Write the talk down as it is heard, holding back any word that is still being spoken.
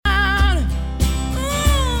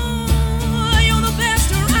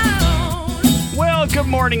Good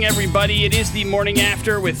morning, everybody. It is the morning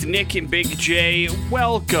after with Nick and Big J.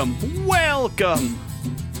 Welcome to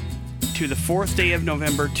the 4th day of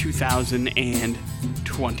November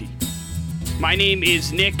 2020. My name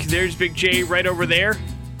is Nick. There's Big J right over there.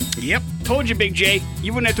 Yep. Told you, Big J,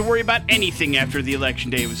 you wouldn't have to worry about anything after the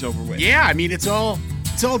election day was over with. Yeah, I mean, it's all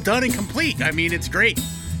done and complete. I mean, it's great.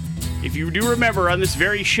 If you do remember, on this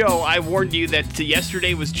very show, I warned you that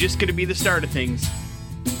yesterday was just going to be the start of things.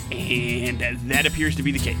 And that appears to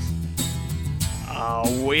be the case.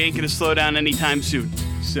 We ain't going to slow down anytime soon.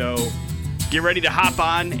 So get ready to hop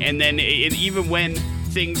on, and then even when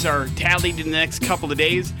things are tallied in the next couple of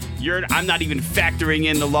days, I'm not even factoring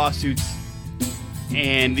in the lawsuits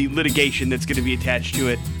and the litigation that's going to be attached to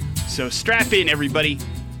it. So strap in, everybody.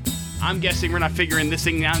 I'm guessing we're not figuring this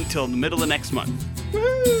thing out until the middle of next month.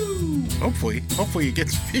 Woo! Hopefully it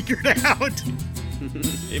gets figured out.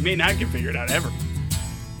 It may not get figured out ever.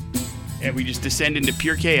 And we just descend into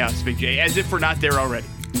pure chaos, Big J, as if we're not there already.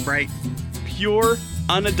 Right. Pure,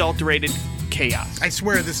 unadulterated chaos. I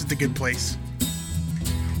swear this is the good place.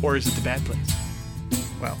 Or is it the bad place?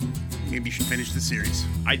 Well, maybe you should finish the series.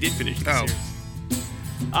 I did finish the series.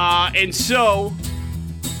 And so,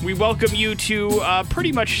 we welcome you to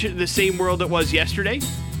pretty much the same world it was yesterday.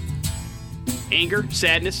 Anger,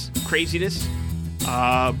 sadness, craziness.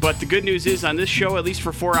 But the good news is, on this show, at least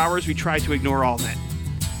for 4 hours, we try to ignore all that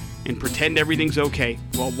and pretend everything's okay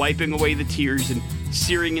while wiping away the tears and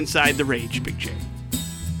searing inside the rage, Big J.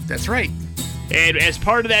 That's right. And as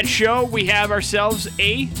part of that show, we have ourselves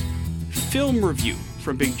a film review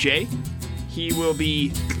from Big J. He will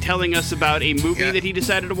be telling us about a movie that he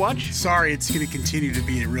decided to watch. Sorry, it's going to continue to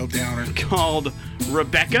be a real downer. Called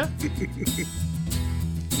Rebecca.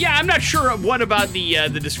 Yeah, I'm not sure what about the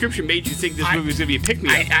description made you think this movie was going to be a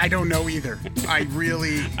pick-me-up. I don't know either. I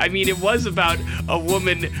mean, it was about a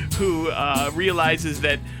woman who realizes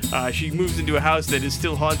that she moves into a house that is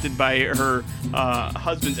still haunted by her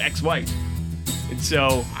husband's ex-wife. And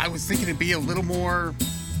so I was thinking it'd be a little more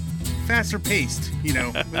faster paced. You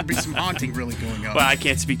know, there'd be some haunting really going on. Well, I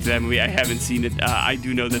can't speak to that movie. I haven't seen it. I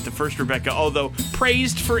do know that the first Rebecca, although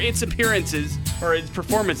praised for its appearances, or its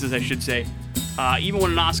performances, I should say, even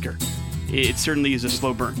won an Oscar. It certainly is a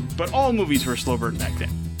slow burn. But all movies were a slow burn back then.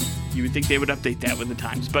 You would think they would update that with the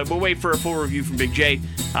times. But we'll wait for a full review from Big J.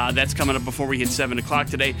 That's coming up before we hit 7 o'clock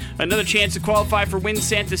today. Another chance to qualify for Win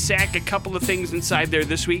Santa Sack. A couple of things inside there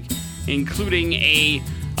this week, including a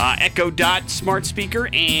Echo Dot smart speaker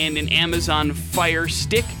and an Amazon Fire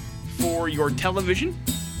Stick for your television.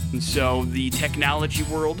 And so the technology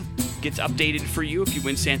world gets updated for you if you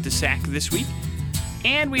win Santa Sack this week.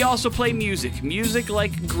 And we also play music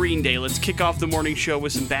like Green Day. Let's kick off the morning show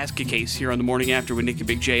with some Basket Case here on the morning after with Nick and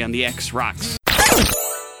Big J on the X Rocks.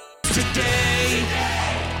 Today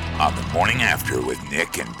on the morning after with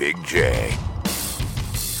Nick and Big J.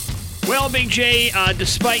 Well, Big J,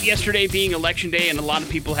 despite yesterday being election day and a lot of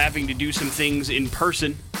people having to do some things in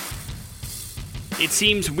person, it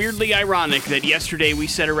seems weirdly ironic that yesterday we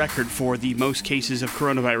set a record for the most cases of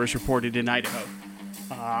coronavirus reported in Idaho.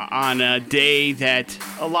 On a day that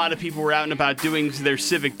a lot of people were out and about doing their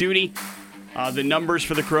civic duty, the numbers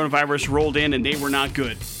for the coronavirus rolled in and they were not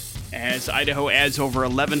good, as Idaho adds over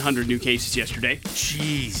 1,100 new cases yesterday.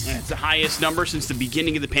 Jeez. That's the highest number since the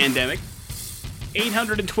beginning of the pandemic.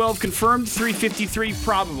 812 confirmed, 353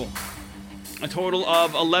 probable. A total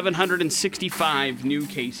of 1,165 new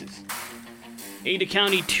cases. Ada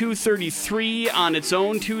County 233 on its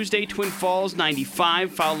own Tuesday, Twin Falls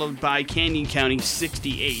 95, followed by Canyon County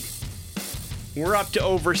 68. We're up to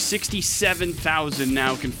over 67,000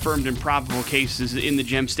 now confirmed and probable cases in the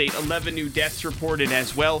Gem State. 11 new deaths reported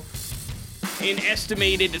as well. An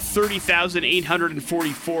estimated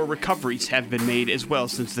 30,844 recoveries have been made as well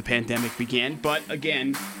since the pandemic began. But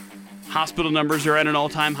again, hospital numbers are at an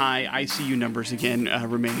all-time high. ICU numbers, again,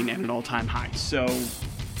 remain at an all-time high. So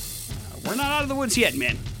we're not out of the woods yet,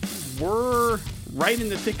 man. We're right in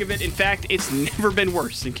the thick of it. In fact, it's never been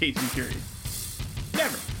worse, in case you're curious.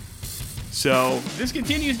 Never. So this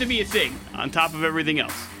continues to be a thing on top of everything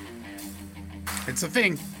else. It's a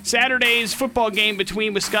thing. Saturday's football game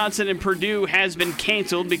between Wisconsin and Purdue has been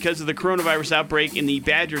canceled because of the coronavirus outbreak in the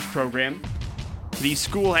Badgers program. The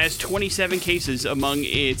school has 27 cases among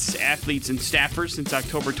its athletes and staffers since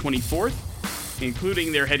October 24th,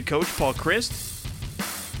 including their head coach, Paul Chryst.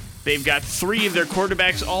 They've got 3 of their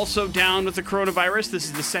quarterbacks also down with the coronavirus. This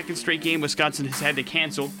is the second straight game Wisconsin has had to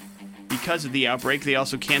cancel because of the outbreak. They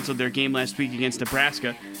also canceled their game last week against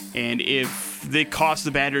Nebraska. And if they cost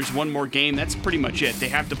the Badgers one more game, that's pretty much it. They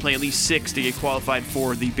have to play at least 6 to get qualified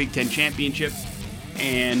for the Big Ten Championship.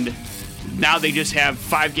 And now they just have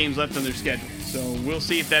 5 games left on their schedule. So we'll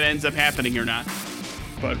see if that ends up happening or not.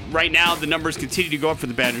 But right now, the numbers continue to go up for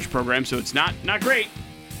the Badgers program, so it's not great.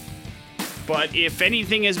 But if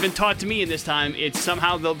anything has been taught to me in this time, it's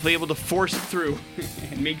somehow they'll be able to force it through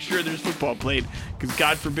and make sure there's football played, because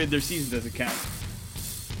God forbid their season doesn't count.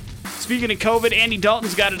 Speaking of COVID, Andy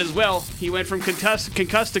Dalton's got it as well. He went from concussed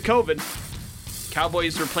to COVID.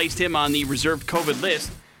 Cowboys replaced him on the reserved COVID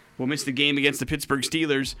list. Will miss the game against the Pittsburgh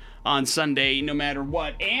Steelers on Sunday no matter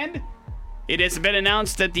what. And it has been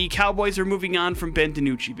announced that the Cowboys are moving on from Ben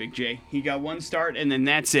DiNucci, Big J. He got one start, and then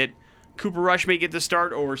that's it. Cooper Rush may get the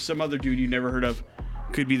start, or some other dude you never heard of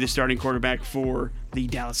could be the starting quarterback for the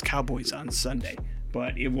Dallas Cowboys on Sunday.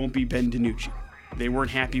 But it won't be Ben DiNucci. They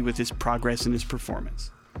weren't happy with his progress and his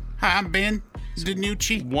performance. Hi, I'm Ben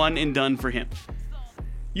DiNucci. One and done for him.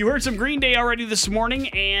 You heard some Green Day already this morning,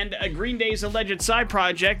 and Green Day's alleged side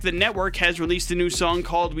project, The Network, has released a new song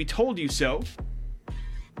called We Told You So.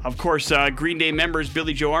 Of course, Green Day members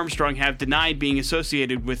Billy Joe Armstrong have denied being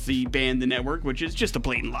associated with the band The Network, which is just a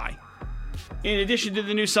blatant lie. In addition to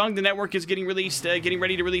the new song, The Network is getting ready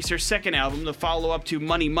to release their second album, the follow-up to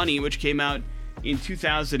Money Money, which came out in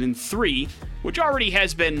 2003, which already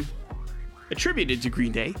has been attributed to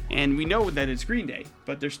Green Day, and we know that it's Green Day,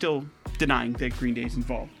 but they're still denying that Green Day is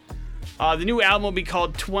involved. The new album will be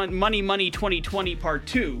called Money Money 2020 Part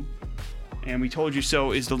 2, and We Told You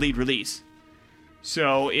So is the lead release.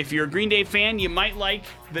 So if you're a Green Day fan, you might like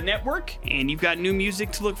The Network, and you've got new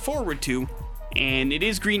music to look forward to. And it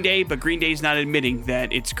is Green Day, but Green Day's not admitting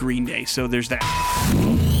that it's Green Day, so there's that.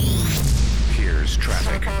 Here's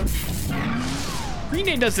traffic. Green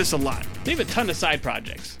Day does this a lot. They have a ton of side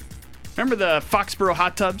projects. Remember the Foxborough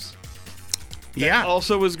Hot Tubs? Yeah. That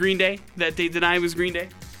also was Green Day, that they deny was Green Day.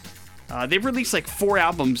 They've released like 4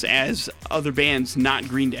 albums as other bands, not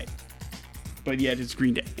Green Day. But yet it's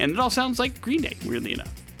Green Day. And it all sounds like Green Day, weirdly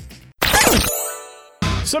enough.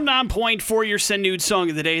 Some non-point for your Send Nude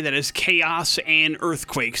song of the day. That is Chaos and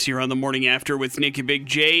Earthquakes here on the Morning After with Nick and Big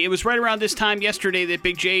J. It was right around this time yesterday that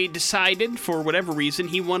Big J decided, for whatever reason,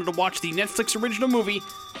 he wanted to watch the Netflix original movie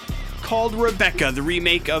called Rebecca, the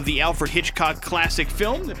remake of the Alfred Hitchcock classic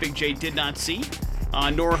film that Big J did not see,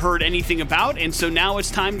 nor heard anything about, and so now it's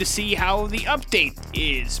time to see how the update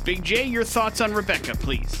is. Big J, your thoughts on Rebecca,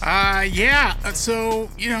 please. Yeah. So,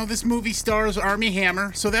 this movie stars Armie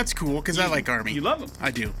Hammer, so that's cool, because I like Armie. You love him.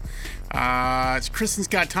 I do. Kristen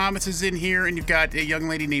Scott Thomas is in here, and you've got a young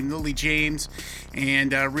lady named Lily James,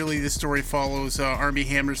 and really the story follows Armie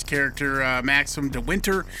Hammer's character, Maxim de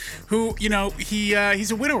Winter, who,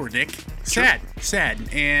 he's a widower, Nick. Sad.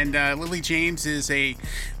 And Lily James is a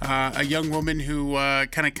young woman who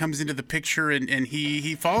kind of comes into the picture, and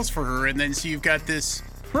he falls for her, and then so you've got this...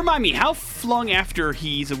 Remind me, how long after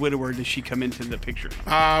he's a widower does she come into the picture?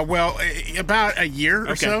 Well, about a year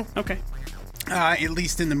or so. Okay. At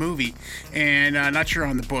least in the movie, and not sure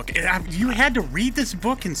on the book. You had to read this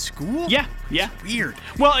book in school? Yeah. Weird.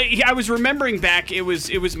 Well, I was remembering back. It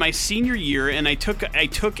was my senior year, and I took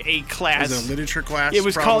a class. Was it a literature class? It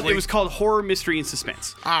was called Horror, Mystery, and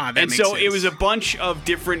Suspense. That makes sense. sense. It was a bunch of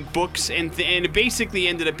different books, and it basically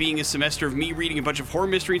ended up being a semester of me reading a bunch of horror,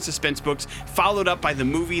 mystery, and suspense books, followed up by the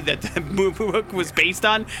movie that the book was based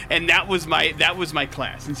on, and that was my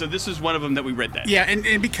class. And so this was one of them that we read that. Yeah,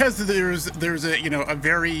 and because there's a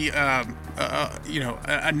very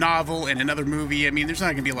a novel and another movie. I mean, there's not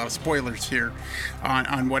going to be a lot of spoilers here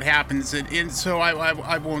on what happens, and so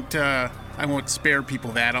I won't spare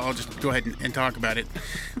people that. I'll just go ahead and talk about it.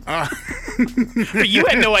 But you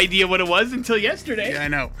had no idea what it was until yesterday. Yeah, I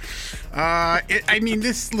know.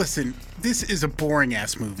 This is a boring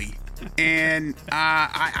ass movie. And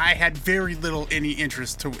I had very little any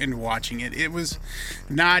interest in watching it. It was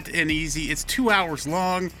not an easy. It's 2 hours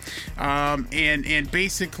long, and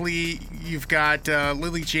basically you've got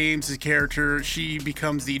Lily James' character. She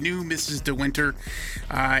becomes the new Mrs. De Winter,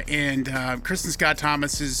 and Kristen Scott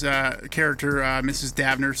Thomas's character, Mrs.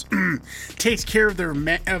 Davners, takes care of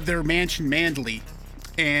their mansion Manderley,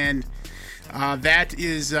 and that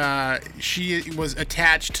is she was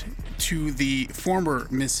attached to the former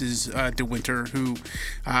Mrs. De Winter, who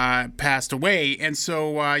passed away, and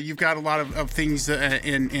so you've got a lot of things,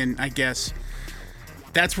 and I guess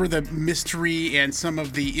that's where the mystery and some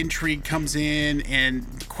of the intrigue comes in,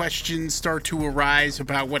 and questions start to arise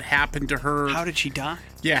about what happened to her. How did she die?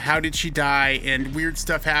 Yeah, how did she die? And weird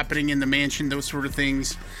stuff happening in the mansion, those sort of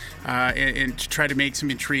things, and to try to make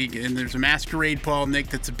some intrigue. And there's a masquerade ball, Nick,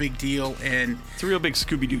 that's a big deal, and it's a real big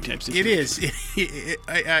Scooby-Doo type situation. It is.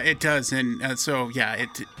 It does, and so yeah,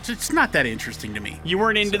 it's not that interesting to me. You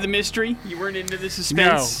weren't into the mystery? You weren't into the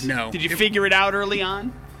suspense? No. Did you figure it out early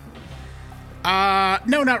on?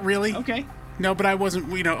 No, not really. Okay. No, but I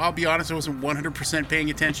wasn't, I'll be honest, I wasn't 100%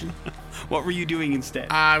 paying attention. What were you doing instead?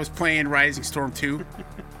 I was playing Rising Storm 2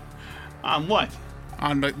 On what?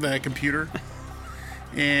 on the computer,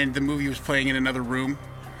 and the movie was playing in another room.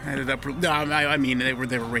 I had it up. No, I mean, they were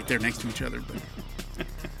right there next to each other, but...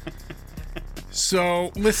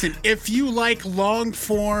 So, listen, if you like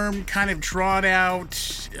long-form, kind of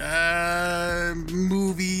drawn-out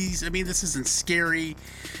movies, I mean, this isn't scary,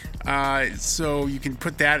 so you can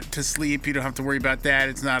put that to sleep. You don't have to worry about that.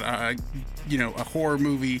 It's not a horror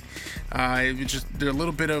movie. It's just a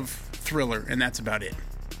little bit of thriller, and that's about it.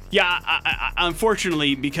 Yeah, I,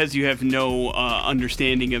 unfortunately, because you have no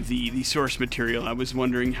understanding of the source material, I was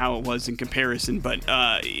wondering how it was in comparison. But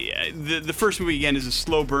the first movie, again, is a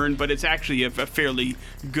slow burn, but it's actually a fairly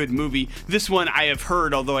good movie. This one, I have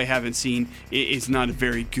heard, although I haven't seen, is not a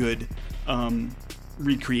very good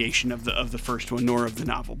recreation of the first one, nor of the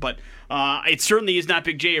novel. But it certainly is not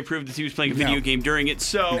Big J approved that he was playing a video game during it.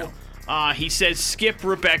 So he says, skip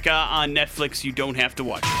Rebecca on Netflix. You don't have to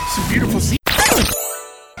watch it. It's a beautiful scene.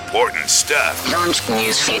 Important stuff Launch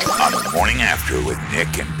newsfeed on the morning after with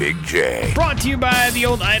Nick and Big J. Brought to you by the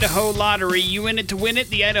old Idaho Lottery. You in it to win it.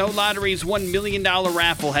 The Idaho Lottery's $1 million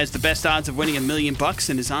raffle has the best odds of winning $1 million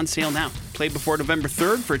and is on sale now. Play before November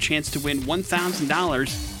 3rd for a chance to win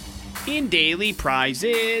 $1,000 in daily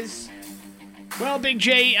prizes. Well, Big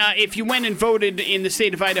J, if you went and voted in the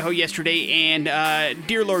state of Idaho yesterday, and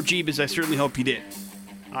dear Lord Jeebus, I certainly hope you did.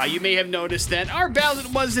 You may have noticed that our ballot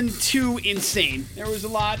wasn't too insane. There was a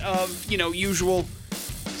lot of, usual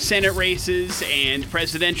Senate races and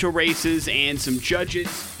presidential races and some judges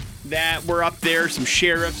that were up there, some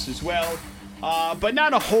sheriffs as well. But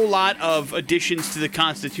not a whole lot of additions to the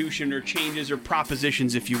Constitution or changes or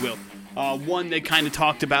propositions, if you will. One that kind of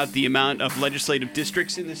talked about the amount of legislative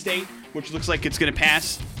districts in the state, which looks like it's going to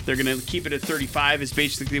pass. They're going to keep it at 35 is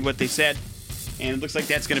basically what they said. And it looks like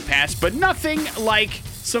that's going to pass. But nothing like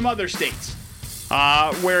some other states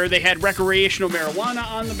where they had recreational marijuana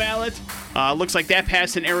on the ballot. Looks like that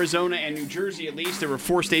passed in Arizona and New Jersey, at least. There were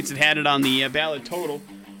 4 states that had it on the ballot total.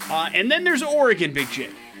 And then there's Oregon, Big J.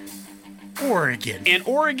 Oregon. And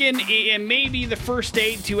Oregon may be the first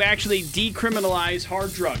state to actually decriminalize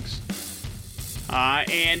hard drugs.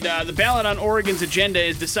 And the ballot on Oregon's agenda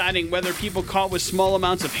is deciding whether people caught with small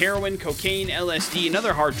amounts of heroin, cocaine, LSD, and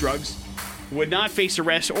other hard drugs would not face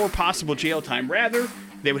arrest or possible jail time. Rather,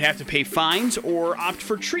 they would have to pay fines or opt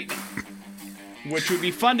for treatment, which would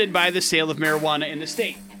be funded by the sale of marijuana in the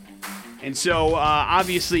state. And so,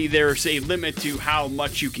 obviously, there's a limit to how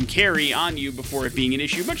much you can carry on you before it being an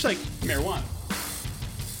issue, much like marijuana.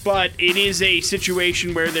 But it is a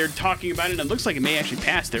situation where they're talking about it, and it looks like it may actually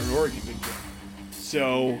pass there in Oregon.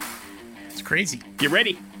 So, it's crazy. Get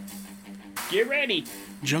ready. Get ready.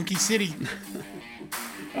 Junkie City.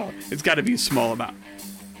 Oh, it's got to be a small amount.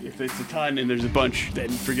 If it's a ton and there's a bunch, then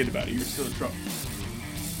forget about it. You're still in trouble.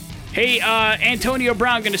 Hey, Antonio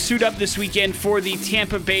Brown going to suit up this weekend for the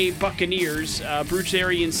Tampa Bay Buccaneers. Bruce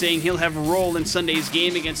Arians saying he'll have a role in Sunday's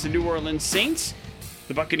game against the New Orleans Saints.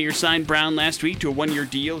 The Buccaneers signed Brown last week to a 1-year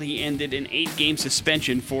deal. He ended an 8-game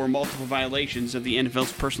suspension for multiple violations of the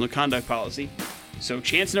NFL's personal conduct policy. So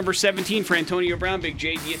chance number 17 for Antonio Brown, Big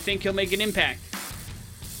J. Do you think he'll make an impact?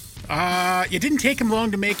 It didn't take him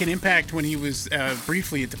long to make an impact when he was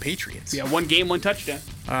briefly at the Patriots. Yeah, 1 game, 1 touchdown.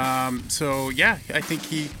 So, yeah, I think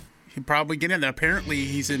he'd probably get in there. Apparently,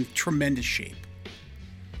 he's in tremendous shape.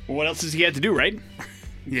 Well, what else does he have to do, right?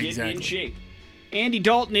 Yeah, Get exactly. in shape. Andy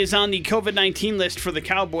Dalton is on the COVID-19 list for the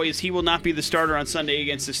Cowboys. He will not be the starter on Sunday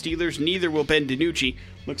against the Steelers. Neither will Ben DiNucci.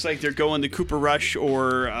 Looks like they're going to Cooper Rush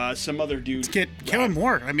or some other dude. Let's get Kellen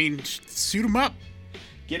Moore. I mean, suit him up.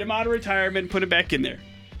 Get him out of retirement, put him back in there.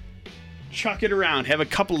 Chuck it around. Have a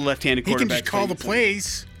couple of left-handed quarterbacks. He can just call the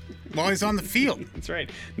plays while he's on the field. That's right.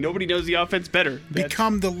 Nobody knows the offense better.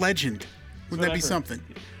 Become the legend. Wouldn't that be something?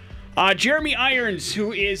 Jeremy Irons,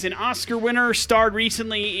 who is an Oscar winner, starred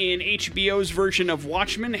recently in HBO's version of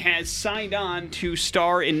Watchmen, has signed on to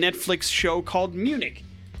star in Netflix show called Munich.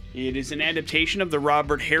 It is an adaptation of the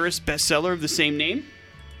Robert Harris bestseller of the same name.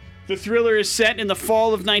 The thriller is set in the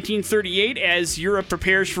fall of 1938 as Europe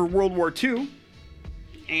prepares for World War II.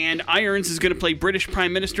 And Irons is going to play British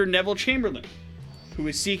Prime Minister Neville Chamberlain, who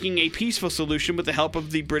is seeking a peaceful solution with the help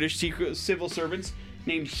of the British civil servants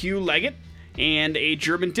named Hugh Leggett and a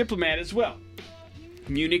German diplomat as well.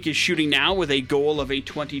 Munich is shooting now with a goal of a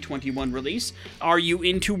 2021 release. Are you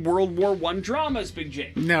into World War I dramas, Big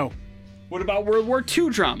J? No. What about World War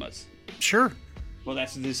II dramas? Sure. Well,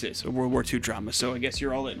 that's what this is, a World War II drama, so I guess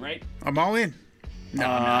you're all in, right? I'm all in. No,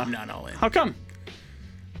 I'm not all in. How come?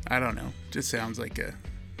 I don't know. Just sounds like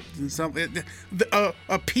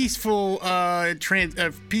A peaceful an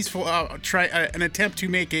attempt to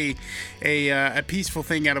make a peaceful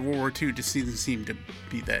thing out of World War II just doesn't seem to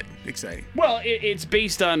be that exciting. Well, it's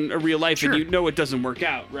based on a real life, Sure. and you know it doesn't work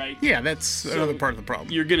out, right? Yeah, that's another part of the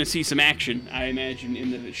problem. You're going to see some action, I imagine,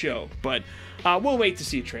 in the show. But we'll wait to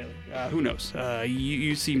see a trailer. Who knows?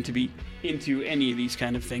 You seem to be into any of these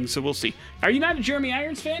kind of things, so we'll see. Are you not a Jeremy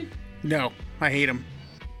Irons fan? No, I hate him.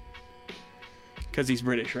 Because he's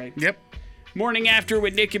British, right? Yep. Morning After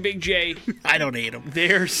with Nick and Big J. I don't hate him.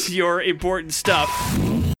 There's your important stuff.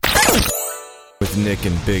 With Nick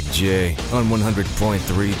and Big J on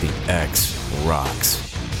 100.3 The X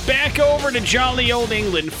Rocks. Back over to jolly old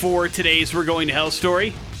England for today's We're Going to Hell story.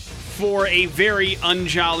 For a very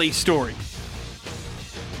unjolly story.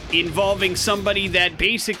 Involving somebody that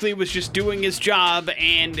basically was just doing his job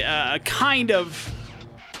and kind of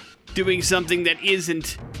doing something that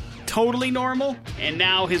isn't totally normal, and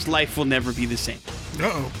now his life will never be the same.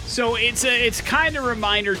 Uh-oh. So it's kind of a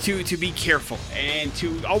reminder to be careful and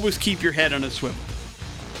to always keep your head on a swivel.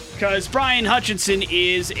 Because Brian Hutchinson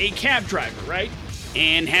is a cab driver, right?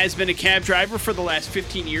 And has been a cab driver for the last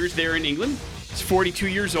 15 years there in England. He's 42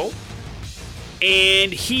 years old.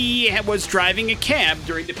 And he was driving a cab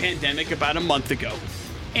during the pandemic about a month ago.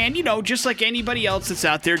 And, you know, just like anybody else that's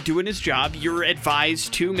out there doing his job, you're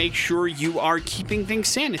advised to make sure you are keeping things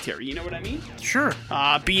sanitary. You know what I mean? Sure.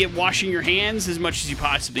 Be it washing your hands as much as you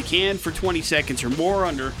possibly can for 20 seconds or more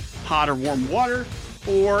under hot or warm water,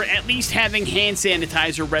 or at least having hand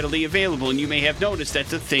sanitizer readily available. And you may have noticed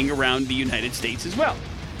that's a thing around the United States as well.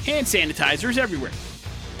 Hand sanitizers everywhere.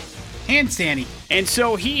 Hand sanny. And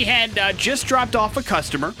so he had just dropped off a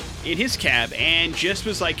customer in his cab and just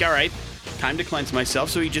was like, all right, time to cleanse myself.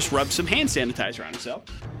 So he just rubbed some hand sanitizer on himself.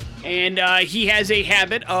 And he has a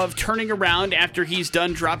habit of turning around after he's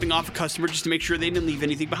done dropping off a customer just to make sure they didn't leave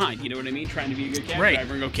anything behind. You know what I mean? Trying to be a good cab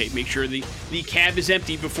driver and okay, make sure the cab is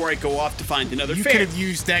empty before I go off to find another You fare. could have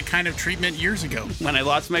used that kind of treatment years ago. When I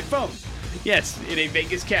lost my phone. Yes, in a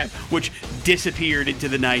Vegas cab, which disappeared into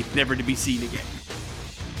the night, never to be seen again.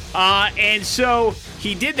 And so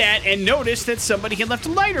he did that and noticed that somebody had left a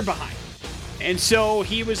lighter behind. And so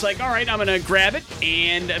he was like, all right, I'm going to grab it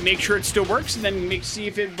and make sure it still works and then see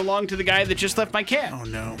if it belonged to the guy that just left my cab. Oh,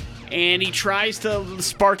 no. And he tries to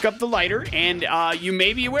spark up the lighter. And you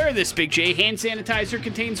may be aware of this, Big J. Hand sanitizer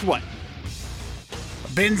contains what?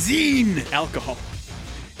 Benzene. Alcohol.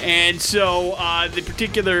 And so the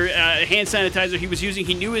particular hand sanitizer he was using,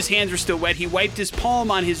 he knew his hands were still wet. He wiped his palm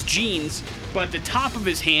on his jeans, but the top of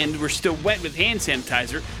his hand were still wet with hand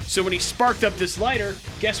sanitizer. So when he sparked up this lighter,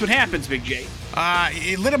 guess what happens, Big J?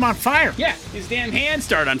 It lit him on fire. Yeah, his damn hands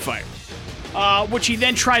started on fire. Which he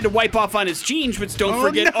then tried to wipe off on his jeans, which don't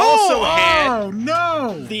forget also had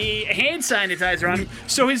the hand sanitizer on.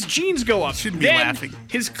 So his jeans go up. Shouldn't be then laughing.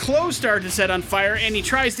 His clothes start to set on fire, and he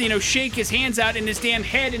tries to, shake his hands out, and his damn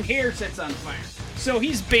head and hair sets on fire. So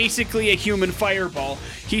he's basically a human fireball.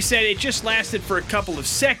 He said it just lasted for a couple of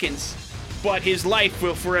seconds, but his life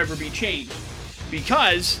will forever be changed.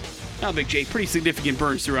 Because, now Big J, pretty significant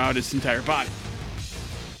burns throughout his entire body.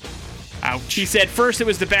 Ouch. He said first it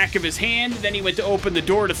was the back of his hand, then he went to open the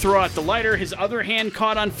door to throw out the lighter. His other hand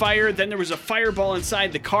caught on fire. Then there was a fireball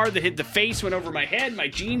inside the car that hit the face, went over my head. My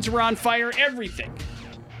jeans were on fire, everything.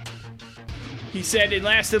 He said it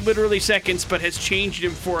lasted literally seconds, but has changed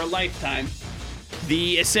him for a lifetime.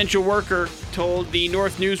 The essential worker told the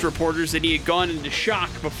North News reporters that he had gone into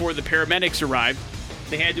shock before the paramedics arrived.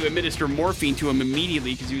 They had to administer morphine to him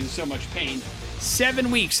immediately because he was in so much pain.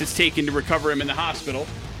 7 weeks it's taken to recover him in the hospital.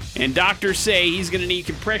 And doctors say he's going to need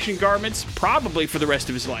compression garments probably for the rest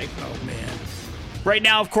of his life. Oh, man. Right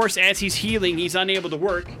now, of course, as he's healing, he's unable to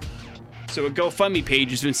work. So a GoFundMe page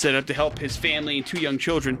has been set up to help his family and 2 young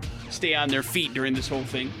children stay on their feet during this whole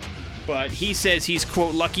thing. But he says he's,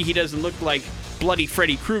 quote, lucky he doesn't look like bloody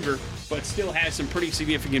Freddy Krueger, but still has some pretty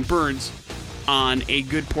significant burns on a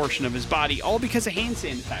good portion of his body, all because of hand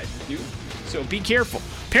sanitizer, dude. So be careful.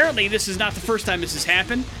 Apparently, this is not the first time this has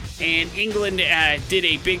happened. And England did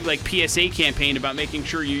a big PSA campaign about making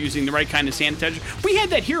sure you're using the right kind of sanitizer. We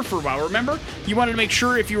had that here for a while, remember? You wanted to make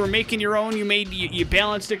sure if you were making your own, you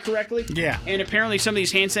balanced it correctly. Yeah. And apparently some of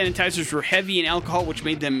these hand sanitizers were heavy in alcohol, which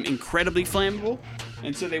made them incredibly flammable.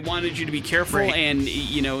 And so they wanted you to be careful. Right. And,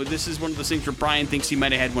 this is one of those things where Brian thinks he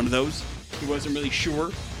might have had one of those. He wasn't really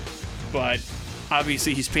sure. But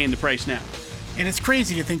obviously he's paying the price now. And it's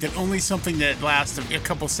crazy to think that only something that lasts a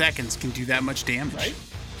couple seconds can do that much damage. Right?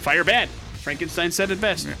 Fire bad. Frankenstein said it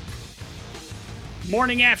best. Yeah.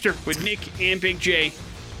 Morning After with Nick and Big J.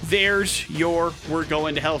 There's your We're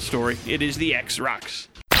Going to Hell story. It is the X Rocks.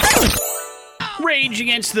 Rage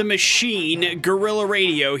Against the Machine, Guerrilla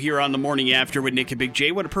Radio here on the Morning After with Nick and Big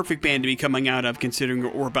J. What a perfect band to be coming out of considering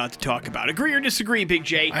what we're about to talk about. Agree or disagree, Big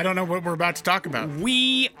J? I don't know what we're about to talk about.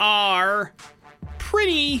 We are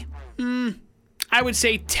pretty, I would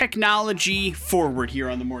say, technology forward here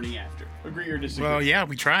on the Morning After. Agree or disagree? Well, yeah,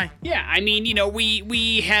 we try. Yeah, I mean, you know,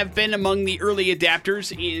 we have been among the early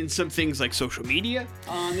adapters in some things like social media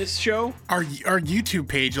on this show. Our YouTube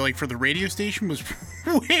page, like for the radio station, was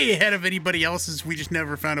way ahead of anybody else's. We just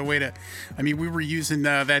never found a way to. I mean, we were using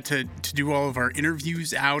that to do all of our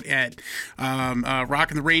interviews out at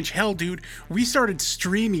Rock on the Range. Hell, dude, we started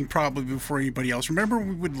streaming probably before anybody else. Remember,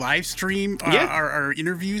 we would live stream our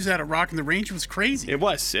interviews out at Rock on the Range. It was crazy. It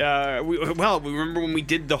was. We remember when we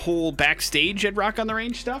did the whole backstage at Rock on the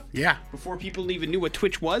Range stuff? Yeah. Before people even knew what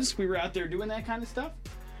Twitch was, we were out there doing that kind of stuff.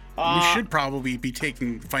 We should probably be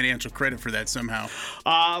taking financial credit for that somehow.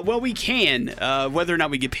 Well, we can. Whether or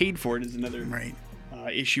not we get paid for it is another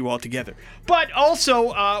issue altogether. But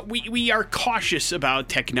also, we are cautious about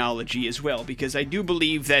technology as well, because I do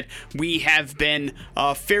believe that we have been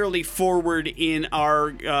fairly forward in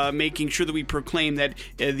our making sure that we proclaim that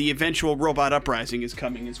the eventual robot uprising is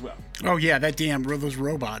coming as well. Oh, yeah, those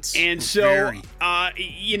robots. And so,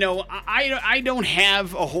 you know, I don't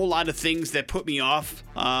have a whole lot of things that put me off.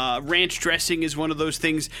 Ranch dressing is one of those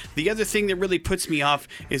things. The other thing that really puts me off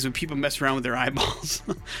is when people mess around with their eyeballs.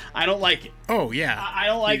 I don't like it. Oh, yeah. I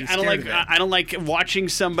don't like watching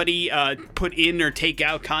somebody put in or take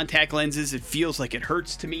out contact lenses. It feels like it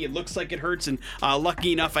hurts to me. It looks like it hurts, and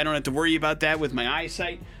lucky enough, I don't have to worry about that with my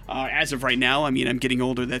eyesight. As of right now, I mean, I'm getting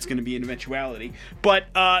older. That's going to be an eventuality. But,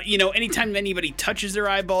 you know, anytime anybody touches their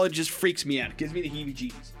eyeball, it just freaks me out. It gives me the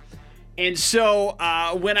heebie-jeebies. And so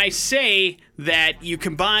when I say that you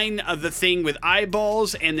combine the thing with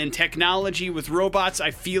eyeballs and then technology with robots,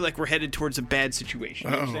 I feel like we're headed towards a bad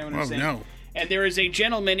situation. You understand what I'm saying? No. And there is a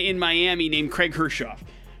gentleman in Miami named Craig Hershoff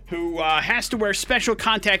who has to wear special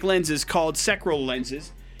contact lenses called Secral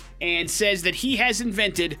lenses, and says that he has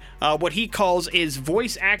invented what he calls his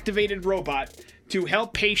voice-activated robot to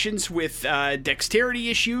help patients with dexterity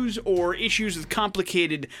issues or issues with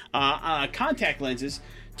complicated contact lenses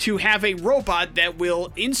to have a robot that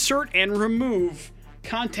will insert and remove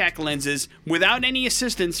contact lenses without any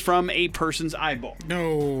assistance from a person's eyeball.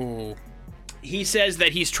 No. He says that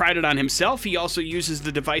he's tried it on himself. He also uses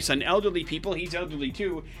the device on elderly people. He's elderly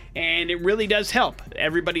too, and it really does help.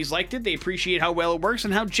 Everybody's liked it. They appreciate how well it works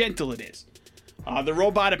and how gentle it is. The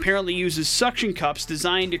robot apparently uses suction cups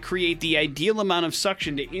designed to create the ideal amount of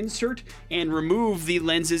suction to insert and remove the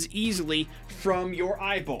lenses easily from your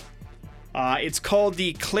eyeball. It's called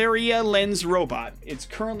the Claria Lens Robot. It's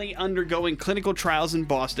currently undergoing clinical trials in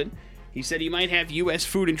Boston. He said he might have U.S.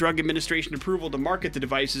 Food and Drug Administration approval to market the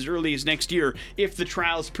device as early as next year if the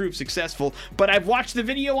trials prove successful. But I've watched the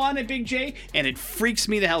video on it, Big J, and it freaks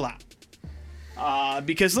me the hell out.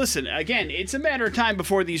 Because, listen, again, it's a matter of time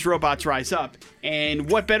before these robots rise up.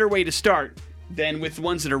 And what better way to start than with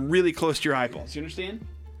ones that are really close to your eyeballs? You understand?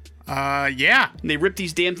 Yeah. And they rip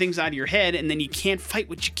these damn things out of your head, and then you can't fight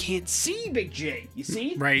what you can't see, Big J. You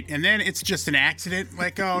see? Right. And then it's just an accident.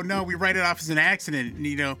 Like, oh, no, we write it off as an accident. And,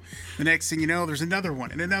 you know, the next thing you know, there's another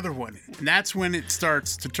one and another one. And that's when it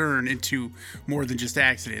starts to turn into more than just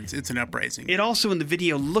accidents. It's an uprising. It also, in the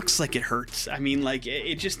video, looks like it hurts. I mean, like,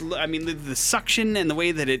 it just, I mean, the suction and the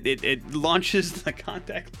way that it launches the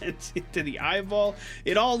contact lens into the eyeball,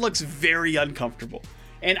 it all looks very uncomfortable.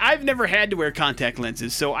 And I've never had to wear contact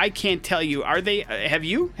lenses, so I can't tell you. Are they? Have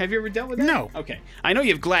you? Have you ever dealt with that? No. Okay. I know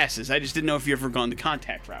you have glasses. I just didn't know if you ever gone the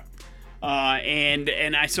contact route. I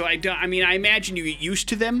imagine you get used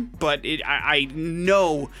to them, but I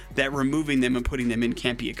know that removing them and putting them in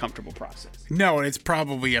can't be a comfortable process. No, it's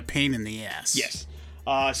probably a pain in the ass. Yes.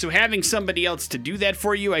 So having somebody else to do that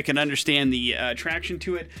for you, I can understand the attraction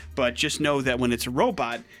to it, but just know that when it's a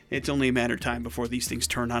robot, it's only a matter of time before these things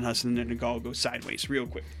turn on us and then it all goes sideways real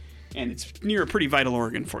quick. And it's near a pretty vital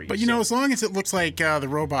organ for you. But, you know, as long as it looks like the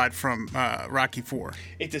robot from Rocky IV.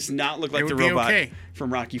 It does not look like the robot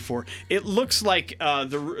from Rocky IV. It looks like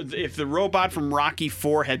if the robot from Rocky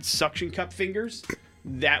IV had suction cup fingers,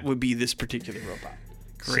 that would be this particular robot.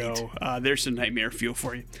 Great. So there's some nightmare fuel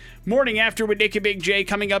for you. Morning After with Nick and Big J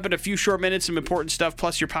coming up in a few short minutes. Some important stuff,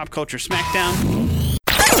 plus your pop culture smackdown.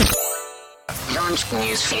 Launch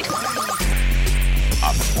newsfeed.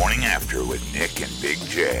 On the Morning After with Nick and Big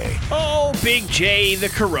J. Oh, Big J, the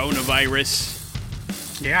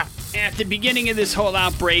coronavirus. Yeah. At the beginning of this whole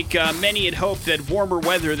outbreak, many had hoped that warmer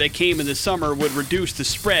weather that came in the summer would reduce the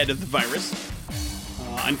spread of the virus.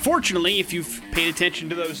 Unfortunately, if you've paid attention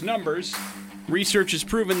to those numbers, research has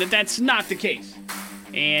proven that that's not the case.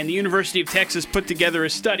 And the University of Texas put together a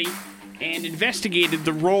study and investigated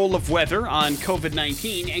the role of weather on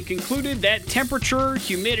COVID-19 and concluded that temperature,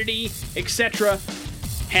 humidity, etc.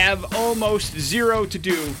 have almost zero to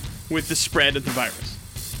do with the spread of the virus.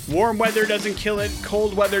 Warm weather doesn't kill it.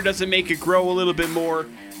 Cold weather doesn't make it grow a little bit more.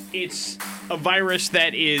 It's a virus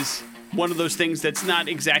that is one of those things that's not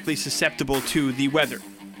exactly susceptible to the weather.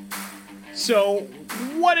 So,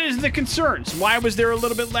 what is the concerns? Why was there a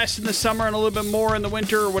little bit less in the summer and a little bit more in the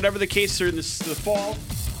winter, or whatever the case, or in the fall?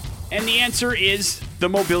 And the answer is the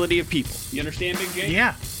mobility of people. You understand, Big J?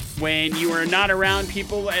 Yeah. When you are not around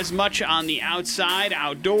people as much on the outside,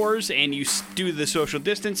 outdoors, and you do the social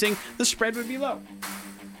distancing, the spread would be low.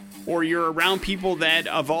 Or you're around people that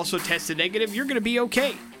have also tested negative, you're going to be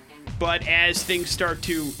okay. But as things start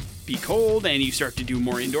to be cold and you start to do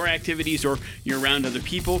more indoor activities, or you're around other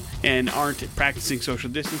people and aren't practicing social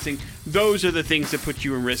distancing, those are the things that put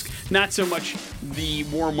you in risk. Not so much the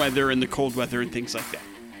warm weather and the cold weather and things like that.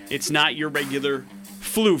 It's not your regular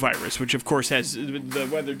flu virus, which of course has, the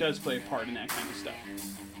weather does play a part in that kind of stuff.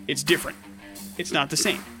 It's different. It's not the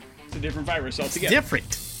same. It's a different virus altogether.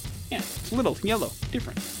 Different. Yeah, it's little, yellow,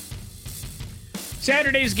 different.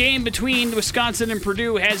 Saturday's game between Wisconsin and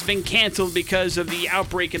Purdue has been canceled because of the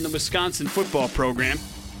outbreak in the Wisconsin football program.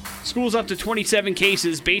 School's up to 27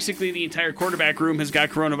 cases. Basically, the entire quarterback room has got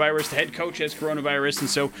coronavirus. The head coach has coronavirus. And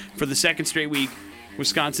so, for the second straight week,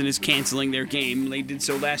 Wisconsin is canceling their game. They did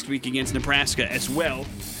so last week against Nebraska as well.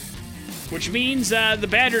 Which means the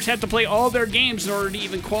Badgers have to play all their games in order to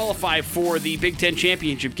even qualify for the Big Ten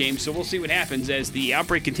championship game. So we'll see what happens as the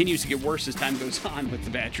outbreak continues to get worse as time goes on with the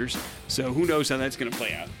Badgers. So who knows how that's going to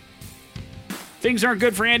play out. Things aren't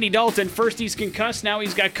good for Andy Dalton. First he's concussed, now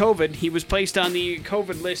he's got COVID. He was placed on the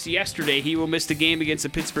COVID list yesterday. He will miss the game against the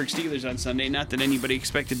Pittsburgh Steelers on Sunday. Not that anybody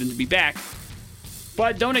expected him to be back.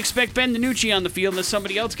 But don't expect Ben DiNucci on the field unless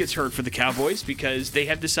somebody else gets hurt for the Cowboys, because they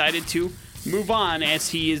have decided to move on as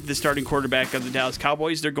he is the starting quarterback of the Dallas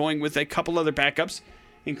Cowboys. They're going with a couple other backups,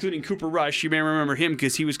 including Cooper Rush. You may remember him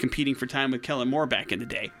because he was competing for time with Kellen Moore back in the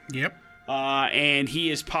day. Yep. And he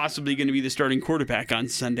is possibly going to be the starting quarterback on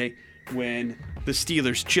Sunday when the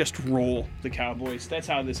Steelers just roll the Cowboys. That's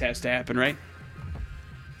how this has to happen, right?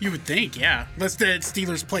 You would think, yeah. Unless the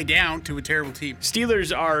Steelers play down to a terrible team.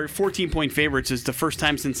 Steelers are 14-point favorites. It's the first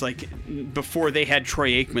time since, before they had Troy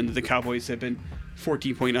Aikman that the Cowboys have been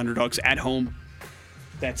 14-point underdogs at home.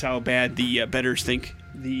 That's how bad the bettors think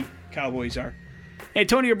the Cowboys are.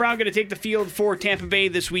 Antonio Brown going to take the field for Tampa Bay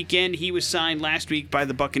this weekend. He was signed last week by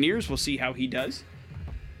the Buccaneers. We'll see how he does.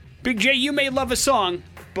 Big J, you may love a song,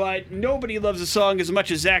 but nobody loves a song as much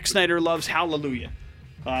as Zack Snyder loves Hallelujah.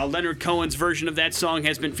 Leonard Cohen's version of that song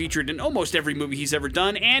has been featured in almost every movie he's ever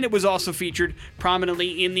done, and it was also featured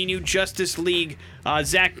prominently in the new Justice League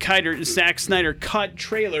Zack Snyder cut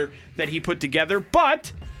trailer that he put together,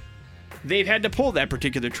 but they've had to pull that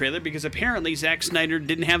particular trailer because apparently Zack Snyder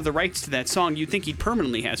didn't have the rights to that song. You'd think he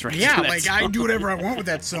permanently has rights to that song. I do whatever I want with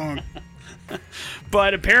that song.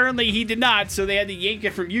 But apparently he did not, so they had to yank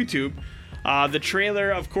it from YouTube. The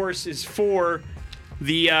trailer, of course, is for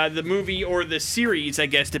the movie or the series, I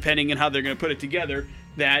guess, depending on how they're going to put it together,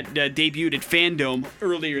 that debuted at Fandom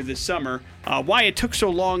earlier this summer. Why it took so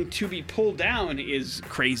long to be pulled down is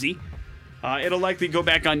crazy. It'll likely go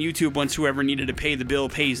back on YouTube once whoever needed to pay the bill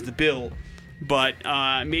pays the bill. But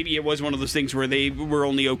maybe it was one of those things where they were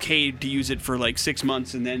only okay to use it for 6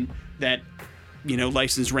 months, and then that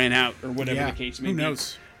license ran out, or whatever the case may be. Who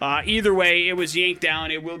knows? Either way, it was yanked down.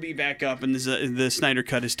 It will be back up, and the Snyder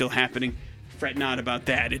Cut is still happening. Fret not about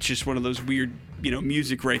that. It's just one of those weird,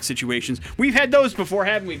 music rights situations. We've had those before,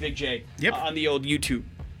 haven't we, Big J? Yep. On the old YouTube.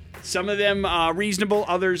 Some of them reasonable,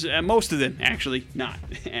 others, most of them, actually, not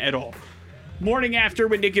at all. Morning After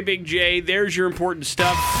with Nick and Big J. There's your important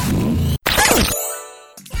stuff.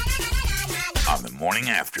 On the Morning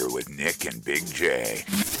After with Nick and Big J.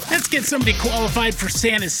 Let's get somebody qualified for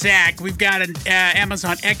Santa's sack. We've got an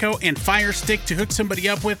Amazon Echo and Fire Stick to hook somebody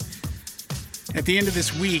up with at the end of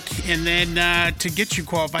this week. And then to get you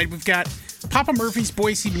qualified, we've got Papa Murphy's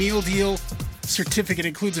Boise Meal Deal certificate.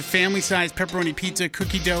 Includes a family-sized pepperoni pizza,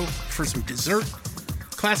 cookie dough for some dessert,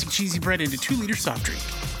 classic cheesy bread, and a 2-liter soft drink.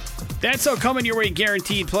 That's all coming your way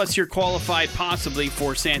guaranteed, plus you're qualified possibly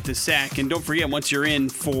for Santa's sack. And don't forget, once you're in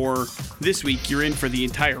for this week, you're in for the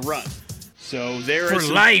entire run. So there is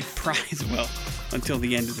for life. Prize, well, until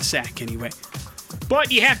the end of the sack anyway.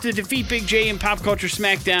 But you have to defeat Big J in Pop Culture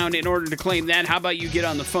Smackdown in order to claim that. How about you get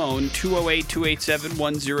on the phone,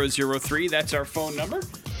 208-287-1003. That's our phone number.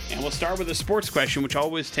 And we'll start with a sports question, which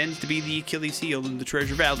always tends to be the Achilles heel in the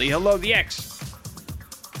Treasure Valley. Hello, the X.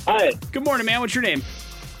 Hi. Good morning, man. What's your name?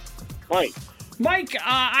 Mike. Mike,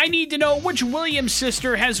 I need to know which Williams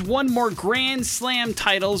sister has won more Grand Slam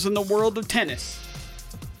titles in the world of tennis.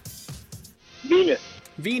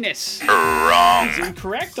 Venus. Wrong. Is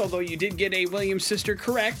incorrect, although you did get a Williams sister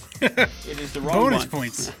correct. It is the wrong Bonus one.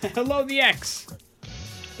 points. Hello, the X.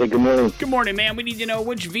 Hey, good morning. Good morning, man. We need to know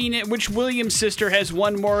which Williams sister has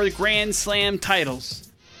won more Grand Slam titles.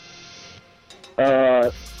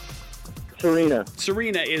 Serena.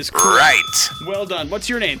 Serena is correct. Right. Well done. What's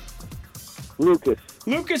your name? Lucas.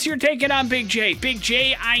 Lucas, you're taking on Big J. Big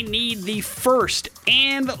J, I need the first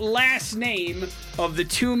and last name of the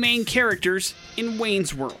two main characters in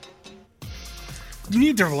Wayne's World. You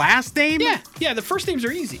need their last name? Yeah, the first names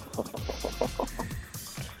are easy.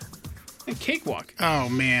 And cakewalk. Oh,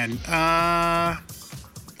 man.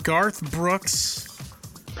 Garth Brooks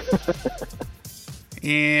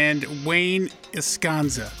and Wayne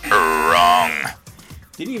Escanza. Wrong.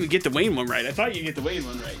 Didn't even get the Wayne one right. I thought you'd get the Wayne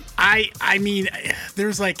one right. I mean,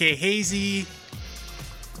 there's like a hazy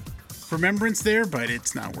remembrance there, but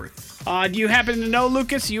it's not worth. Do you happen to know,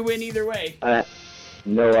 Lucas? You win either way.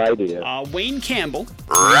 No idea. Wayne Campbell.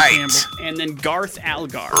 Right. And then Garth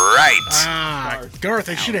Algar. Right. Garth.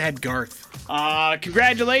 I should have had Garth.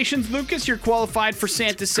 Congratulations, Lucas. You're qualified for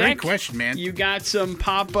Santa Sack. Great question, man. You got some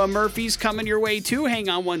Papa Murphys coming your way, too. Hang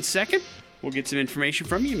on 1 second. We'll get some information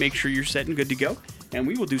from you. Make sure you're set and good to go. And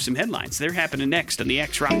we will do some headlines. They're happening next on the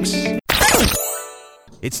X Rocks.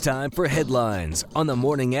 It's time for headlines on the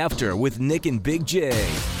morning after with Nick and Big J.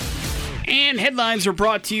 And headlines are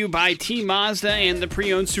brought to you by Team Mazda and the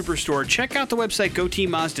Pre-Owned Superstore. Check out the website,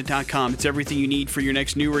 goteammazda.com. It's everything you need for your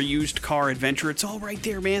next new or used car adventure. It's all right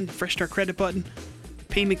there, man. The Fresh Start credit button,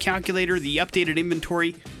 payment calculator, the updated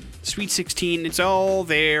inventory, Sweet 16. It's all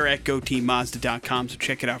there at goteammazda.com, so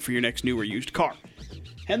check it out for your next new or used car.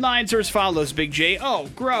 Headlines are as follows, Big J. Oh,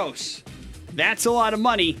 gross. That's a lot of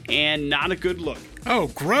money and not a good look. Oh,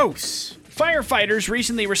 gross. Firefighters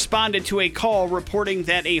recently responded to a call reporting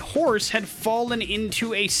that a horse had fallen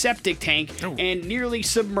into a septic tank and nearly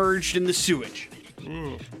submerged in the sewage.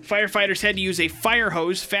 Firefighters had to use a fire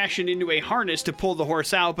hose fashioned into a harness to pull the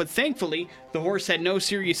horse out, but thankfully, the horse had no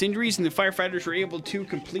serious injuries and the firefighters were able to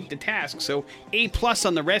complete the task, so A+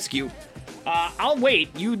 on the rescue. I'll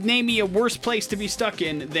wait. You name me a worse place to be stuck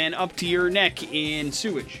in than up to your neck in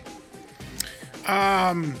sewage.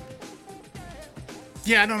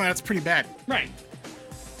 Yeah, I don't know. That's pretty bad. Right.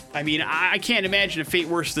 I mean, I can't imagine a fate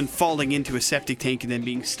worse than falling into a septic tank and then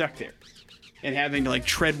being stuck there. And having to, like,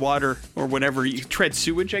 tread water or whatever. You tread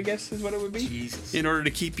sewage, I guess, is what it would be. Jesus. In order to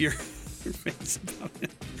keep your face above it.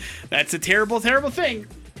 That's a terrible, terrible thing.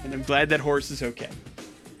 And I'm glad that horse is okay.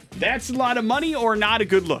 That's a lot of money or not a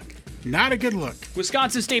good look. Not a good look.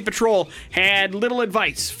 Wisconsin State Patrol had little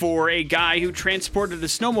advice for a guy who transported a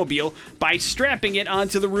snowmobile by strapping it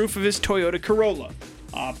onto the roof of his Toyota Corolla.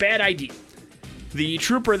 Bad idea. The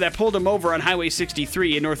trooper that pulled him over on Highway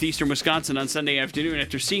 63 in northeastern Wisconsin on Sunday afternoon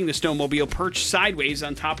after seeing the snowmobile perched sideways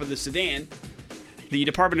on top of the sedan. The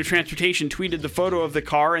Department of Transportation tweeted the photo of the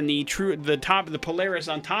car and the Polaris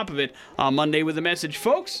on top of it on Monday with the message,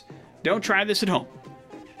 "Folks, don't try this at home."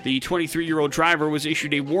 The 23-year-old driver was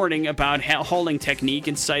issued a warning about hauling technique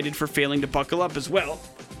and cited for failing to buckle up as well.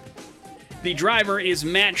 The driver is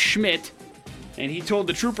Matt Schmidt, and he told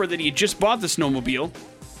the trooper that he had just bought the snowmobile,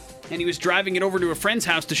 and he was driving it over to a friend's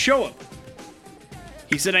house to show him.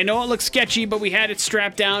 He said, "I know it looks sketchy, but we had it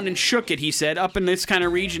strapped down and shook it," he said. "Up in this kind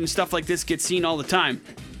of region, stuff like this gets seen all the time.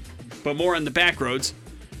 But more on the back roads."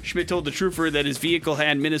 Schmidt told the trooper that his vehicle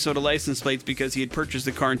had Minnesota license plates because he had purchased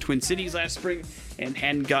the car in Twin Cities last spring and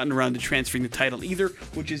hadn't gotten around to transferring the title either,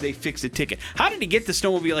 which is a fix-it ticket. How did he get the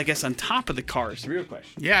snowmobile, I guess, on top of the car is the real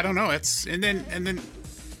question. Yeah, I don't know. And then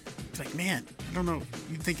it's like, man, I don't know.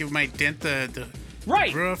 You'd think it might dent the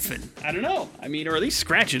Right. roof and I don't know. I mean, or at least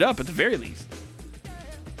scratch it up at the very least.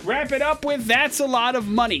 Wrap it up with that's a lot of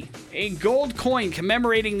money. A gold coin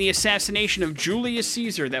commemorating the assassination of Julius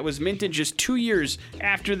Caesar that was minted just 2 years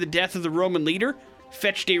after the death of the Roman leader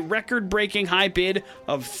fetched a record-breaking high bid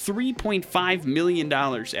of $3.5 million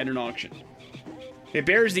at an auction. It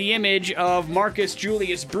bears the image of Marcus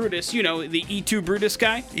Julius Brutus, you know, the E2 Brutus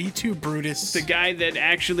guy. E2 Brutus. The guy that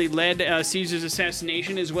actually led Caesar's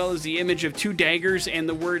assassination, as well as the image of 2 daggers and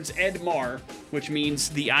the words Ed Mar, which means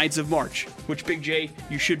the Ides of March, which, Big J,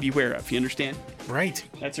 you should be aware of. You understand? Right.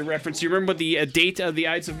 That's a reference. Do you remember what the date of the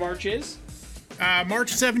Ides of March is?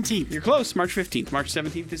 March 17th. You're close. March 15th. March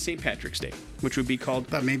 17th is St. Patrick's Day, which would be called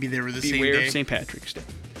Thought maybe they were the same Beware day. of St. Patrick's Day.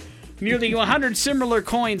 Nearly 100 similar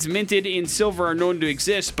coins minted in silver are known to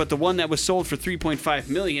exist, but the one that was sold for $3.5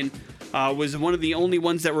 million was one of the only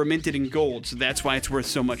ones that were minted in gold, so that's why it's worth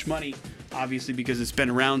so much money. obviously because it's been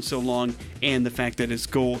around so long, and the fact that it's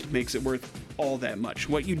gold makes it worth all that much.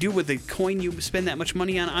 What you do with a coin you spend that much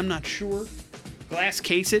money on, I'm not sure. Glass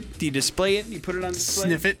case it? Do you display it? You put it on display?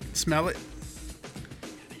 Sniff it, smell it.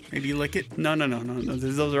 Maybe you lick it. No.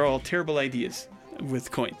 Those are all terrible ideas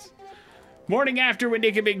with coins. Morning After with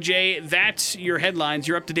Nick and Big J. That's your headlines.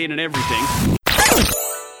 You're up to date on everything.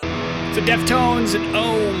 The Deftones and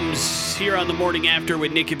Ohms here on the Morning After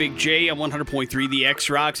with Nick and Big J on 100.3 The X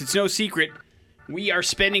Rocks. It's no secret we are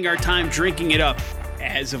spending our time drinking it up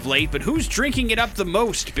as of late, but who's drinking it up the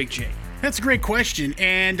most, Big J? That's a great question.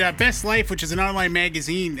 And Best Life, which is an online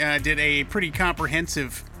magazine, did a pretty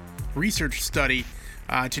comprehensive research study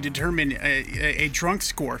to determine a drunk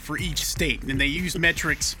score for each state. And they used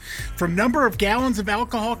metrics from number of gallons of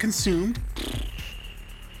alcohol consumed,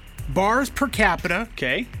 bars per capita,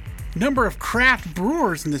 Okay. number of craft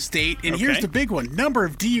brewers in the state, and here's Okay. the big one, number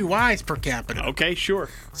of DUIs per capita. Okay, sure.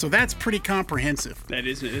 So that's pretty comprehensive.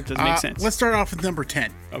 It does make sense. Let's start off with number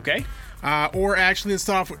 10. Okay. Or actually, let's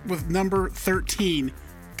start off with number 13.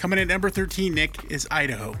 Coming in at number 13, Nick, is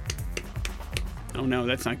Idaho. Oh, no,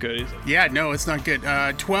 that's not good, is it? Yeah, no, it's not good.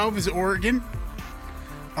 12 is Oregon.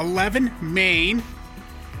 11, Maine.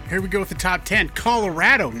 Here we go with the top 10.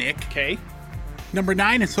 Colorado, Nick. Okay. Number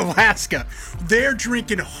 9 is Alaska. They're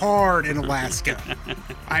drinking hard in Alaska.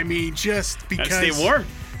 I mean, just Gotta because stay warm.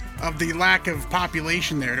 of the lack of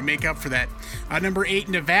population there to make up for that. Number 8,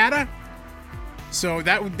 Nevada. So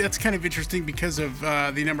that's kind of interesting because of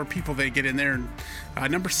the number of people they get in there.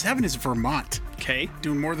 Number 7 is Vermont. Okay.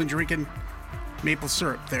 Doing more than drinking maple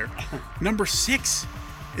syrup there. Number 6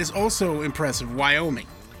 is also impressive, Wyoming.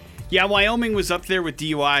 Yeah, Wyoming was up there with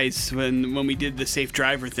DUIs when we did the safe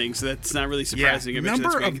driver thing, so that's not really surprising. I bet you that's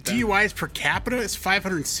Number where you of get that. DUIs per capita is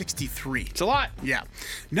 563. It's a lot. Yeah.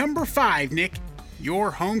 Number 5, Nick,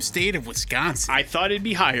 your home state of Wisconsin. I thought it'd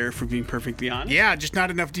be higher, if we're being perfectly honest. Yeah, just not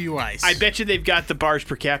enough DUIs. I bet you they've got the bars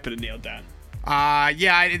per capita nailed down.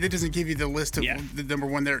 Yeah, it doesn't give you the list of Yeah. the number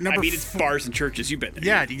 1 there. Number It's bars and churches. You've been there.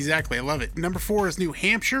 Yeah, exactly. I love it. Number 4 is New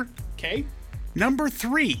Hampshire. Okay. Number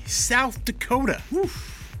 3, South Dakota.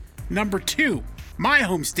 Number 2, my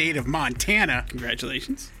home state of Montana.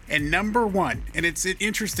 Congratulations. And number 1, and it's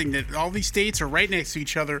interesting that all these states are right next to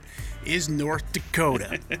each other, is North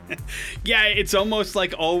Dakota. Yeah, it's almost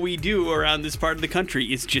like all we do around this part of the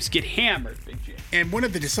country is just get hammered, Big J. And one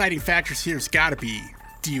of the deciding factors here has got to be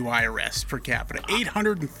DUI arrests per capita.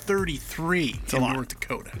 833 in lot. North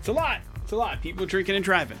Dakota. It's a lot. It's a lot. People drinking and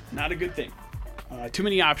driving. Not a good thing. Too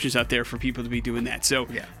many options out there for people to be doing that. So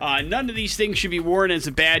none of these things should be worn as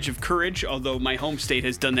a badge of courage, although my home state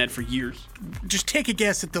has done that for years. Just take a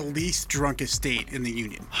guess at the least drunkest state in the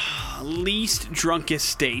union. Least drunkest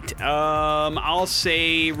state. I'll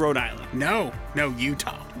say Rhode Island. No,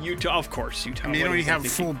 Utah. Utah, of course. Utah. I mean, they What don't was even I have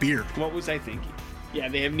thinking? full beer. What was I thinking? Yeah,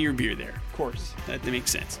 they have near beer there. Of course. That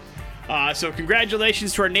makes sense. So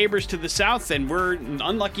congratulations to our neighbors to the south, and we're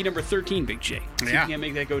unlucky number 13, Big J. See if Yeah. you can't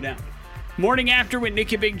make that go down. Morning After with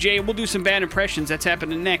Nick and Big J. We'll do some bad impressions. That's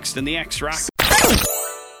happening next on the X Rock.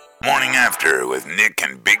 Morning After with Nick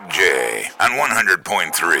and Big J on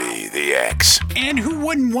 100.3 The X. And who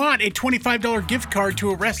wouldn't want a $25 gift card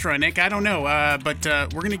to a restaurant, Nick? I don't know, but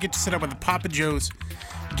we're going to get to set up with a Papa Joe's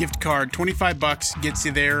gift card. $25 gets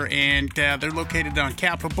you there, and they're located on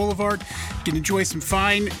Capitol Boulevard. You can enjoy some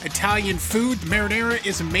fine Italian food. The marinara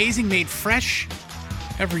is amazing, made fresh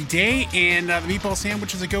every day, and the meatball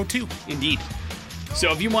sandwich is a go-to. Indeed.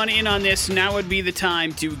 So if you want in on this, now would be the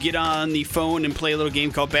time to get on the phone and play a little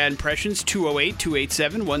game called Bad Impressions,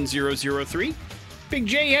 208-287-1003. Big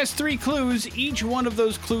J has 3 clues. Each one of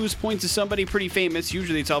those clues points to somebody pretty famous.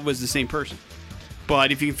 Usually it's always the same person.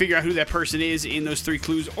 But if you can figure out who that person is in those 3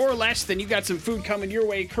 clues or less, then you got some food coming your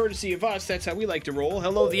way, courtesy of us. That's how we like to roll.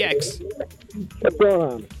 Hello, the X. What's going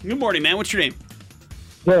on? Good morning, man. What's your name?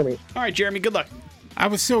 Jeremy. All right, Jeremy, good luck. I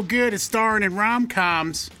was so good at starring in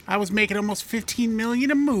rom-coms, I was making almost $15 million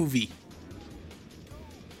a movie.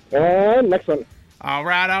 Next one. All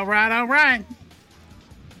right.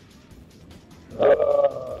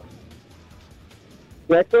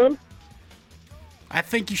 Next one? I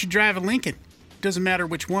think you should drive a Lincoln. Doesn't matter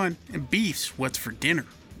which one. And beef's what's for dinner.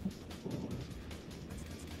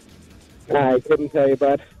 I couldn't tell you,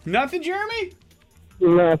 bud. Nothing, Jeremy?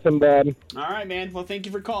 Nothing, bud. All right, man. Well, thank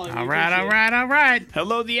you for calling. We All right. appreciate it.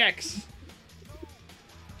 Hello, the X.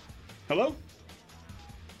 Hello?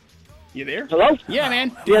 You there? Hello? Yeah,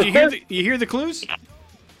 man. Yes, Did sir. you hear the clues?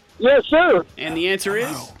 Yes, sir. And the answer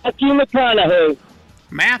is? Matthew McConaughey.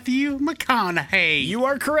 Matthew McConaughey. You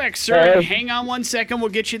are correct, sir. Hey. Hang on 1 second. We'll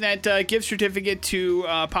get you that gift certificate to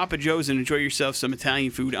Papa Joe's and enjoy yourself some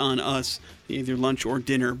Italian food on us, either lunch or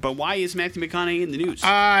dinner. But why is Matthew McConaughey in the news?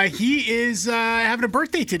 He is having a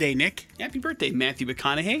birthday today, Nick. Happy birthday, Matthew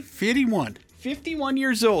McConaughey. 51. 51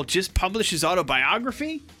 years old. Just published his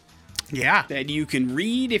autobiography Yeah. that you can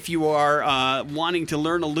read if you are wanting to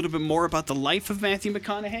learn a little bit more about the life of Matthew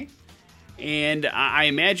McConaughey. And I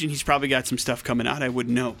imagine he's probably got some stuff coming out. I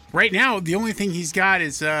wouldn't know. Right now, the only thing he's got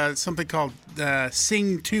is something called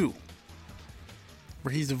Sing 2,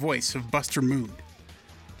 where he's the voice of Buster Moon.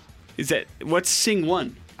 What's Sing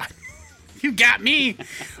 1? You got me.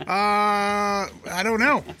 I don't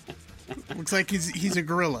know. Looks like he's a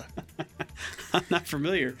gorilla. I'm not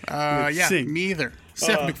familiar. with Yeah, Sing. me either.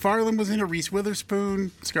 Seth MacFarlane was in it. Reese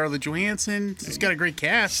Witherspoon, Scarlett Johansson. He's got a great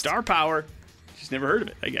cast. Star power. Just never heard of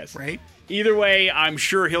it, I guess. Right? Either way, I'm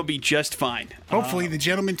sure he'll be just fine. Hopefully, The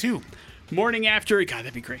Gentleman too. Morning After, God,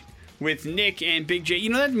 that'd be great. With Nick and Big J. You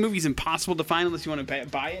know that movie's impossible to find unless you want to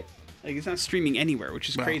buy it? Like, it's not streaming anywhere, which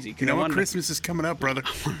is Well, crazy. 'cause You know I what? wanted Christmas is coming up, brother.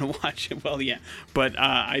 to watch it. Well, yeah. But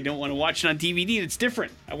I don't want to watch it on DVD. It's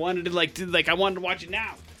different. I wanted to I wanted to watch it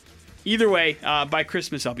now. Either way, by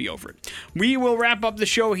Christmas, I'll be over it. We will wrap up the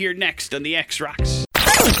show here next on the X Rocks.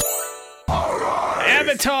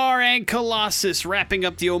 Avatar and Colossus wrapping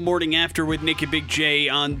up the old Morning After with Nick and Big J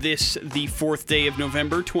on this, the 4th day of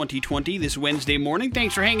November 2020, this Wednesday morning.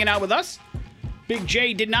 Thanks for hanging out with us. Big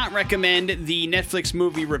J did not recommend the Netflix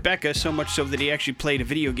movie Rebecca, so much so that he actually played a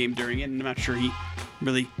video game during it, and I'm not sure he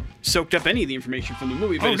really soaked up any of the information from the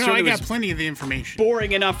movie, but Oh, it no, I certainly got was plenty of the information.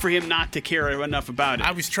 boring enough for him not to care enough about it.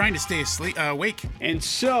 I was trying to stay awake. And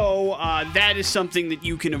so that is something that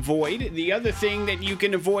you can avoid. The other thing that you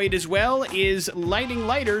can avoid as well is lighting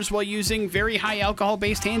lighters while using very high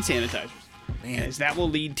alcohol-based hand sanitizers. Man. As that will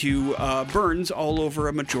lead to burns all over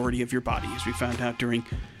a majority of your body, as we found out during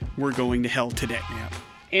We're Going to Hell Today. Yeah.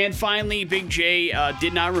 And finally, Big J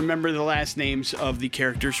did not remember the last names of the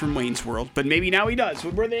characters from Wayne's World, but maybe now he does.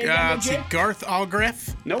 What were they again, Big Let's see, J? Garth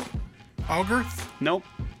Algarth. Nope. Algarth? Nope.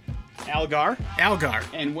 Algar. Algar.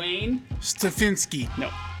 And Wayne? Stefanski. No.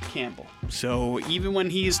 Campbell. So even when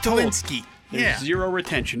he is told, Talinsky. there's Yeah. zero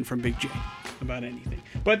retention from Big J about anything.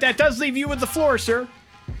 But that does leave you with the floor, sir.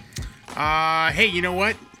 Hey, you know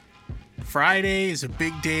what? Friday is a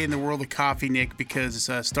big day in the world of coffee, Nick, because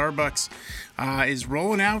Starbucks is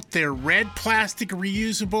rolling out their red plastic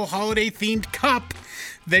reusable holiday-themed cup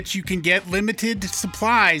that you can get limited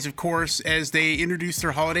supplies, of course, as they introduce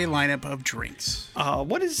their holiday lineup of drinks.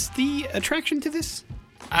 What is the attraction to this?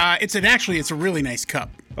 It's a really nice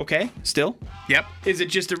cup. Okay, still. Yep. Is it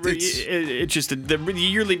just the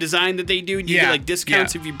yearly design that they do? Do you Yeah, get like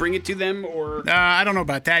discounts yeah. if you bring it to them, or I don't know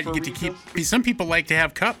about that. You For get to keep. refills? Some people like to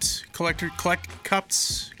have cups, collector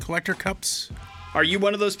cups. are you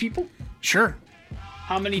one of those people? Sure,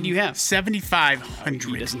 How many do you have? He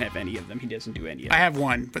 7,500. doesn't have any of them. He doesn't do any of I them. have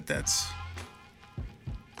one, but that's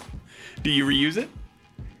Do you reuse it?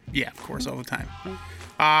 yeah, of course, all the time.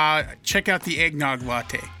 Check out the eggnog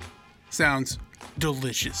latte. Sounds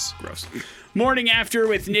delicious. Gross. Morning After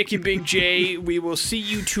with Nick and Big J. We will see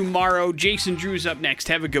you tomorrow. Jason Drew's up next.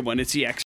 Have a good one. It's the X.